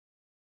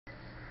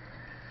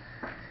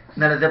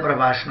ഇന്നലത്തെ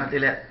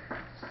പ്രഭാഷണത്തിൽ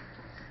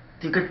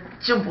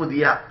തികച്ചും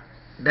പുതിയ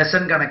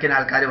ഡസൻ കണക്കിന്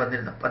ആൾക്കാർ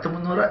വന്നിരുന്നു.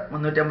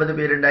 300-350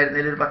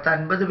 പേരുണ്ടായിരുന്നതിൽ ഒരു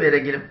 10-50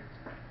 പേരെങ്കിലും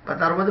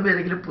 10-60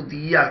 പേരെങ്കിലും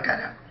പുതിയ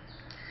ആൾക്കാരാണ്.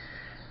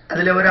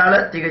 അതിലെ ഒരാൾ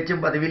തികച്ചും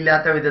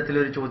പതിവില്ലാത്ത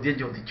വിധത്തിലൊരു ചോദ്യം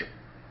ചോദിച്ചു.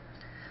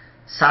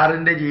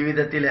 സാറിൻ്റെ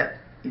ജീവിതത്തിൽ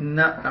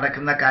ഇന്ന്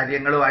നടക്കുന്ന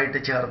കാര്യങ്ങളുമായിട്ട്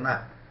ചേർന്ന്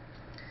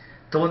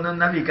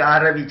തോന്നുന്ന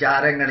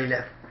വിചാരങ്ങളിൽ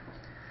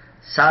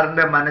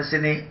സാറിൻ്റെ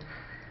മനസ്സിനെ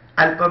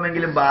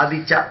അല്പമെങ്കിലും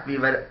ബാധിച്ച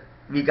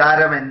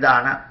വികാരം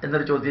എന്താണ്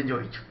എന്നൊരു ചോദ്യം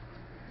ചോദിച്ചു.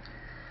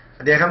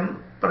 അദ്ദേഹം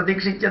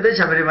പ്രതീക്ഷിച്ചത്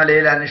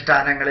ശബരിമലയിൽ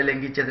അനുഷ്ഠാനങ്ങൾ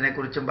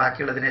ലംഘിച്ചതിനെക്കുറിച്ചും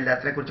ബാക്കിയുള്ളതിനെ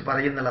എല്ലാത്തിനെക്കുറിച്ച്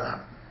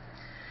പറയുന്നുള്ളതാണ്.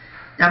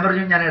 ഞാൻ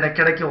പറഞ്ഞു, ഞാൻ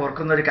ഇടയ്ക്കിടയ്ക്ക്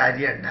ഓർക്കുന്നൊരു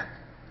കാര്യമുണ്ട്.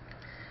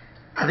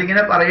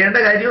 അതിങ്ങനെ പറയേണ്ട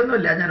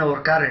കാര്യമൊന്നുമില്ല, ഞാൻ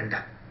ഓർക്കാറുണ്ട്.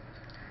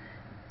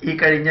 ഈ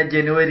കഴിഞ്ഞ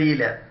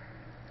ജനുവരിയിൽ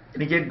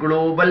എനിക്ക്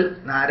ഗ്ലോബൽ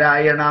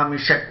നാരായണ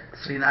മിഷൻ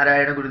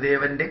ശ്രീനാരായണ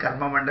ഗുരുദേവൻ്റെ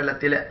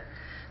കർമ്മമണ്ഡലത്തിൽ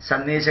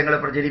സന്ദേശങ്ങൾ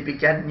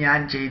പ്രചരിപ്പിക്കാൻ ഞാൻ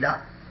ചെയ്ത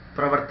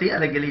പ്രവൃത്തി,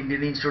 അല്ലെങ്കിൽ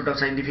Indian institute of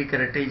scientific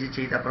heritage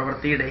ചെയ്ത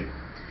പ്രവൃത്തിയുടെ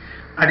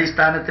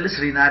അടിസ്ഥാനത്തിൽ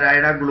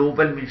ശ്രീനാരായണ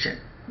ഗ്ലോബൽ മിഷൻ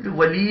ഒരു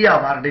വലിയ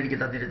അവാർഡ് എനിക്ക്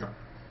തന്നിരുന്നു.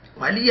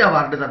 വലിയ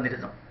അവാർഡ്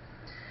തന്നിരുന്നു.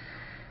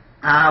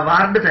 ആ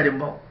അവാർഡ്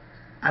തരുമ്പോൾ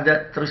അത്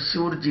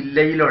തൃശ്ശൂർ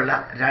ജില്ലയിലുള്ള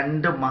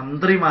 2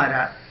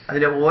 മന്ത്രിമാരാണ്.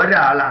 അതിലെ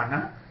ഒരാളാണ്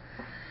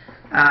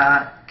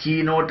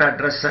കീനോട്ട്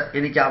അഡ്രസ്സ്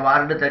എനിക്ക്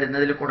അവാർഡ്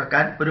തരുന്നതിൽ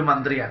കൊടുക്കാൻ ഒരു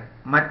മന്ത്രിയാണ്.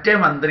 മറ്റേ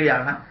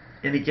മന്ത്രിയാണ്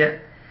എനിക്ക്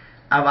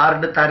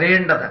അവാർഡ്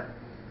തരേണ്ടത്.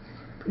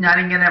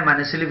 ഞാനിങ്ങനെ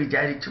മനസ്സിൽ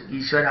വിചാരിച്ചു,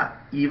 ഈശ്വര,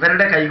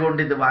 ഇവരുടെ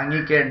കൈകൊണ്ട് ഇത്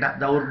വാങ്ങിക്കേണ്ട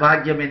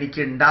ദൗർഭാഗ്യം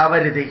എനിക്ക്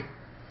ഉണ്ടാവരുതേ.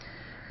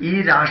 ഈ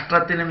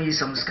രാഷ്ട്രത്തിനും ഈ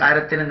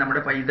സംസ്കാരത്തിനും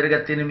നമ്മുടെ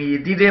പൈതൃകത്തിനും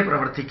എതിരെ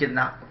പ്രവർത്തിക്കുന്ന,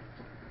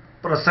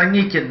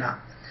 പ്രസംഗിക്കുന്ന,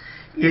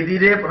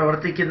 എതിരെ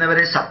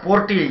പ്രവർത്തിക്കുന്നവരെ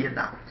സപ്പോർട്ട്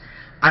ചെയ്യുന്ന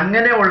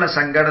അങ്ങനെയുള്ള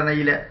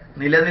സംഘടനയിൽ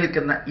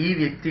നിലനിൽക്കുന്ന ഈ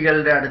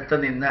വ്യക്തികളുടെ അടുത്ത്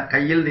നിന്ന്,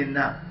 കയ്യിൽ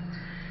നിന്ന്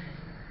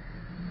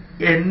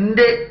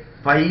എൻ്റെ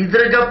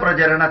പൈതൃക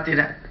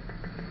പ്രചരണത്തിന്,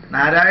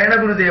 നാരായണ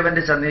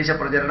ഗുരുദേവന്റെ സന്ദേശ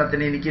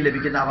പ്രചരണത്തിന് എനിക്ക്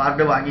ലഭിക്കുന്ന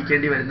അവാർഡ്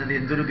വാങ്ങിക്കേണ്ടി വരുന്നത്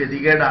എന്തൊരു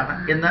ഗതികേടാണ്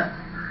എന്ന്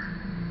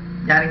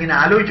ഞാനിങ്ങനെ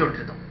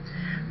ആലോചിച്ചുകൊണ്ടിരുന്നു.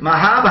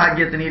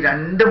 മഹാഭാഗ്യത്തിന് ഈ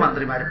 2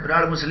 മന്ത്രിമാരും,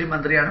 ഒരാൾ മുസ്ലിം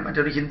മന്ത്രിയാണ്,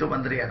 മറ്റൊരു ഹിന്ദു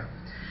മന്ത്രിയാണ്,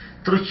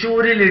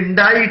 തൃശ്ശൂരിൽ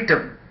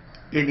ഉണ്ടായിട്ടും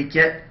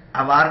എനിക്ക്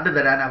അവാർഡ്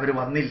തരാൻ അവർ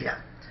വന്നില്ല.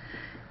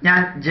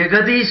 ഞാൻ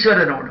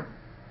ജഗതീശ്വരനോടും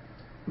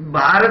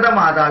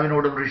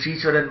ഭാരതമാതാവിനോടും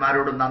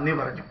ഋഷീശ്വരന്മാരോടും നന്ദി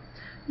പറഞ്ഞു.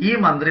 ഈ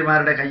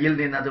മന്ത്രിമാരുടെ കയ്യിൽ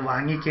നിന്ന് അത്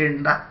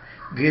വാങ്ങിക്കേണ്ട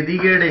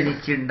ഗതികേട്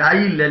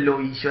എനിക്കുണ്ടായില്ലല്ലോ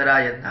ഈശ്വര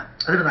എന്ന്.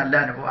 അതൊരു നല്ല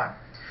അനുഭവമാണ്.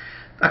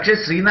 പക്ഷെ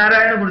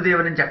ശ്രീനാരായണ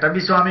ഗുരുദേവനും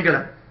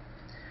ചട്ടമ്പിസ്വാമികളും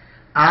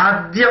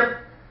ആദ്യം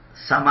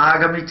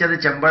സമാഗമിച്ചത്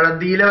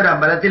ചെമ്പഴന്തിയിലെ ഒരു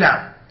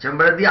അമ്പലത്തിലാണ്.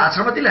 ചെമ്പഴന്തി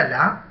ആശ്രമത്തിലല്ല,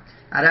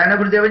 നാരായണ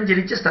ഗുരുദേവൻ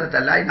ജനിച്ച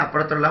സ്ഥലത്തല്ല,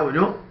 ഇതിനപ്പുറത്തുള്ള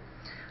ഒരു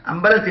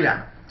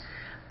അമ്പലത്തിലാണ്.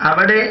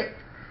 അവിടെ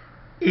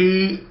ഈ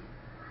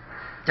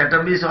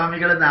ചട്ടമ്പി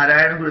സ്വാമികളും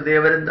നാരായണ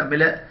ഗുരുദേവനും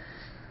തമ്മിൽ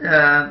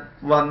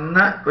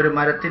വന്ന് ഒരു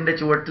മരത്തിൻ്റെ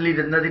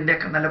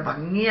ചുവട്ടിലിരുന്നതിൻ്റെയൊക്കെ നല്ല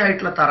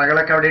ഭംഗിയായിട്ടുള്ള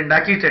തറകളൊക്കെ അവിടെ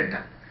ഉണ്ടാക്കിയിട്ടുണ്ട്.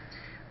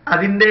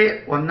 അതിൻ്റെ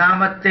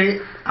 1ാമത്തെ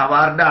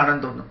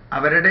അവാർഡാണെന്ന് തോന്നുന്നു.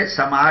 അവരുടെ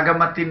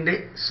സമാഗമത്തിൻ്റെ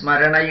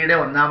സ്മരണയുടെ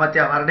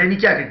 1ാമത്തെ അവാർഡ്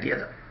എനിക്കാണ്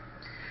കിട്ടിയത്.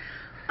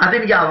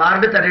 അതെനിക്ക്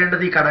അവാർഡ്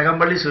തരേണ്ടത് ഈ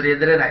കടകംപള്ളി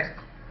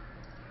സുരേന്ദ്രനായിരുന്നു.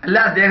 അല്ല,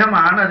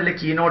 അദ്ദേഹമാണ് അതിലെ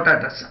കീനോട്ട്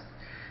അഡ്രസ്സ്.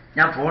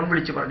 ഞാൻ ഫോൺ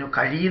വിളിച്ചു പറഞ്ഞു,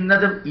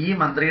 കഴിയുന്നതും ഈ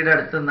മന്ത്രിയുടെ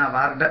അടുത്ത് നിന്ന്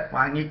അവാർഡ്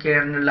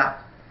വാങ്ങിക്കാനുള്ള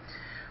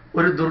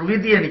ഒരു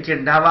ദുർവിധി എനിക്ക്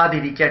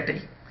ഉണ്ടാവാതിരിക്കട്ടെ.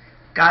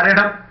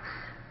 കാരണം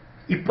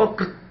ഇപ്പോൾ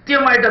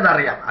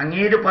കൃത്യമായിട്ടതറിയാം.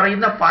 അങ്ങേര്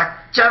പറയുന്ന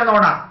പച്ച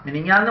നോണ.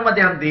 മിനിങ്ങാന്നും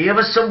അദ്ദേഹം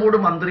ദേവസ്വം ബോർഡ്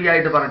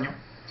മന്ത്രിയായിട്ട് പറഞ്ഞു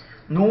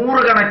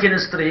 100 കണക്കിന്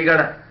സ്ത്രീകൾ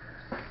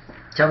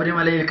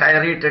ശബരിമലയിൽ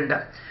കയറിയിട്ടുണ്ട്.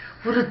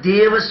 ഒരു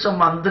ദേവസ്വം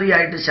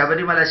മന്ത്രിയായിട്ട്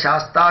ശബരിമല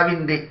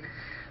ശാസ്താവിൻ്റെ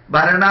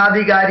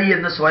ഭരണാധികാരി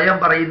എന്ന് സ്വയം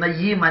പറയുന്ന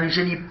ഈ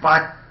മനുഷ്യൻ ഈ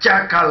പച്ച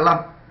കള്ളം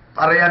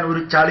പറയാൻ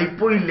ഒരു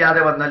ചളിപ്പും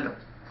ഇല്ലാതെ വന്നല്ലോ.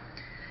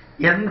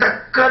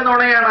 എന്തൊക്കെ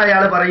നുണയാണ്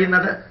അയാൾ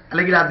പറയുന്നത്,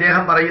 അല്ലെങ്കിൽ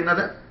അദ്ദേഹം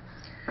പറയുന്നത്.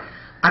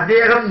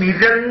 അദ്ദേഹം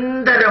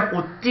നിരന്തരം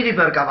ഒത്തിരി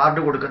പേർക്ക് അവാർഡ്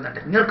കൊടുക്കുന്നുണ്ട്.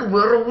 നിങ്ങൾക്ക്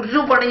വേറെ ഒരു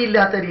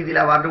പണിയില്ലാത്ത രീതിയിൽ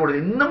അവാർഡ്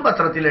കൊടുക്കും. ഇന്നും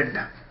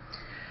പത്രത്തിലുണ്ട്.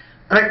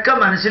 അതൊക്കെ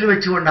മനസ്സിൽ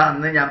വെച്ചുകൊണ്ടാണ്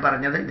അന്ന് ഞാൻ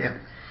പറഞ്ഞത്, ഇദ്ദേഹം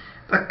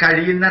ഇപ്പം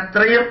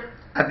കഴിയുന്നത്രയും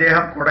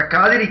അദ്ദേഹം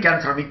കൊടുക്കാതിരിക്കാൻ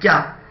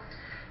ശ്രമിക്കാം.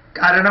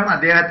 കാരണം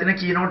അദ്ദേഹത്തിന്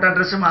കീനോട്ട്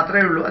അഡ്രസ്സ്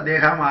മാത്രമേ ഉള്ളൂ.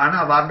 അദ്ദേഹമാണ്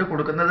അവാർഡ്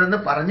കൊടുക്കുന്നതെന്ന്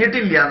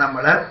പറഞ്ഞിട്ടില്ല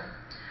നമ്മൾ.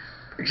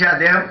 പക്ഷെ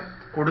അദ്ദേഹം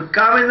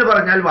കൊടുക്കാമെന്ന്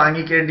പറഞ്ഞാൽ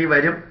വാങ്ങിക്കേണ്ടി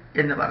വരും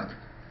എന്ന് പറഞ്ഞു.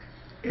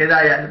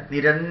 ഏതായാലും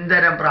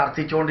നിരന്തരം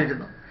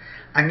പ്രാർത്ഥിച്ചുകൊണ്ടിരുന്നു,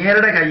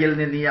 അങ്ങേരുടെ കയ്യിൽ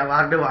നിന്ന് ഈ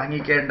അവാർഡ്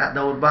വാങ്ങിക്കേണ്ട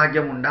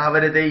ദൗർഭാഗ്യം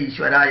ഉണ്ടാവരുതേ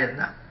ഈശ്വര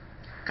എന്ന്.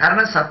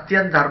 കാരണം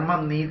സത്യം,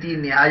 ധർമ്മം, നീതി,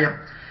 ന്യായം,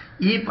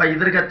 ഈ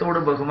പൈതൃകത്തോട്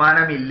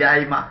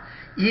ബഹുമാനമില്ലായ്മ,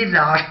 ഈ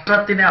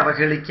രാഷ്ട്രത്തിനെ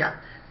അവഹേളിക്കുക,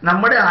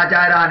 നമ്മുടെ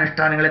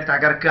ആചാരാനുഷ്ഠാനങ്ങളെ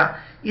തകർക്കുക,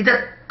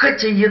 ഇതൊക്കെ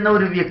ചെയ്യുന്ന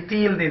ഒരു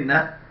വ്യക്തിയിൽ നിന്ന്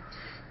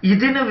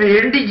ഇതിനു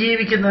വേണ്ടി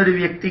ജീവിക്കുന്ന ഒരു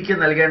വ്യക്തിക്ക്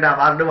നൽകേണ്ട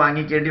അവാർഡ്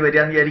വാങ്ങിക്കേണ്ടി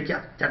വരിക എന്ന്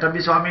വിചാരിക്കാം. ചട്ടമ്പി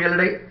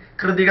സ്വാമികളുടെ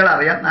കൃതികൾ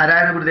അറിയാം.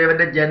 നാരായണ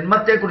ഗുരുദേവന്റെ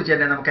ജന്മത്തെക്കുറിച്ച്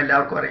തന്നെ നമുക്ക്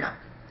എല്ലാവർക്കും അറിയാം.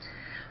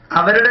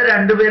 അവരുടെ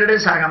 2 പേരുടെ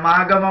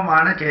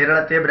സമാഗമമാണ്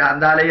കേരളത്തെ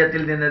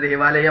ഭ്രാന്താലയത്തിൽ നിന്ന്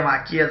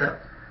ദേവാലയമാക്കിയത്.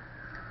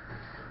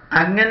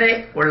 അങ്ങനെ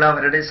ഉള്ള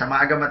അവരുടെ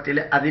സമാഗമത്തിൽ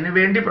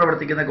അതിനുവേണ്ടി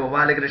പ്രവർത്തിക്കുന്ന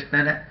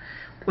ഗോപാലകൃഷ്ണന്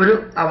ഒരു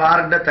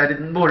അവാർഡ്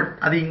തരുമ്പോൾ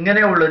അത്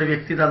ഇങ്ങനെയുള്ളൊരു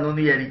വ്യക്തി തന്നു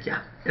എന്ന് വിചാരിക്കുക,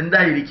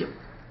 എന്തായിരിക്കും?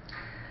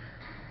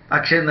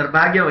 പക്ഷേ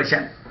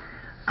നിർഭാഗ്യവശാൽ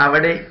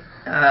അവിടെ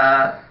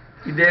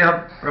ഇദ്ദേഹം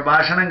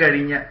പ്രഭാഷണം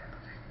കഴിഞ്ഞ്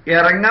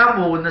ഇറങ്ങാൻ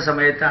പോകുന്ന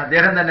സമയത്ത്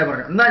അദ്ദേഹം തന്നെ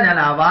പറഞ്ഞു, എന്നാൽ ഞാൻ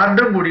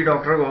അവാർഡും കൂടി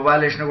ഡോക്ടർ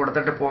ഗോപാലകൃഷ്ണന്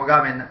കൊടുത്തിട്ട്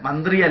പോകാമെന്ന്.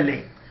 മന്ത്രിയല്ലേ,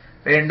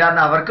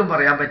 വേണ്ടെന്ന് അവർക്കും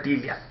പറയാൻ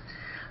പറ്റിയില്ല.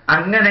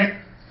 അങ്ങനെ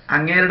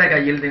അങ്ങേരുടെ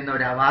കയ്യിൽ നിന്ന്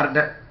ഒരു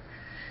അവാർഡ്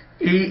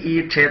ഈ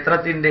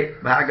ക്ഷേത്രത്തിൻ്റെ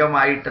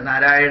ഭാഗമായിട്ട്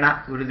നാരായണ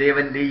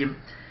ഗുരുദേവൻ്റെയും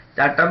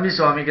ചട്ടമ്പി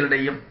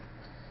സ്വാമികളുടെയും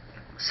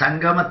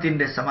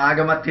സംഗമത്തിൻ്റെ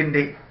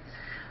സമാഗമത്തിൻ്റെ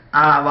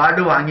ആ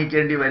അവാർഡ്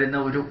വാങ്ങിക്കേണ്ടി വരുന്ന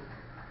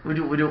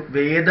ഒരു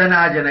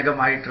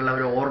വേദനാജനകമായിട്ടുള്ള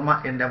ഒരു ഓർമ്മ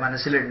എൻ്റെ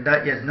മനസ്സിലുണ്ട്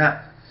എന്ന്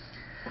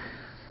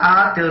ആ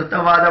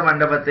തീർത്ഥവാദ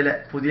മണ്ഡപത്തിൽ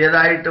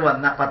പുതിയതായിട്ട്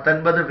വന്ന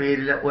 19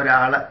 പേരിൽ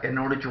ഒരാൾ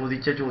എന്നോട്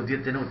ചോദിച്ച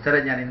ചോദ്യത്തിന്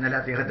ഉത്തരം ഞാൻ ഇന്നലെ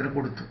അദ്ദേഹത്തിന്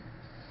കൊടുത്തു.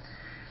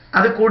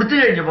 അത് കൊടുത്തു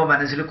കഴിഞ്ഞപ്പോൾ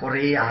മനസ്സിൽ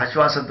കുറേ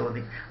ആശ്വാസം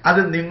തോന്നി.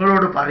 അത്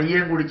നിങ്ങളോട്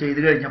പറയുകയും കൂടി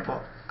ചെയ്തു കഴിഞ്ഞപ്പോൾ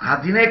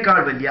അതിനേക്കാൾ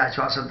വലിയ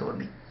ആശ്വാസം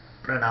തോന്നി.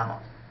 പ്രണാമം.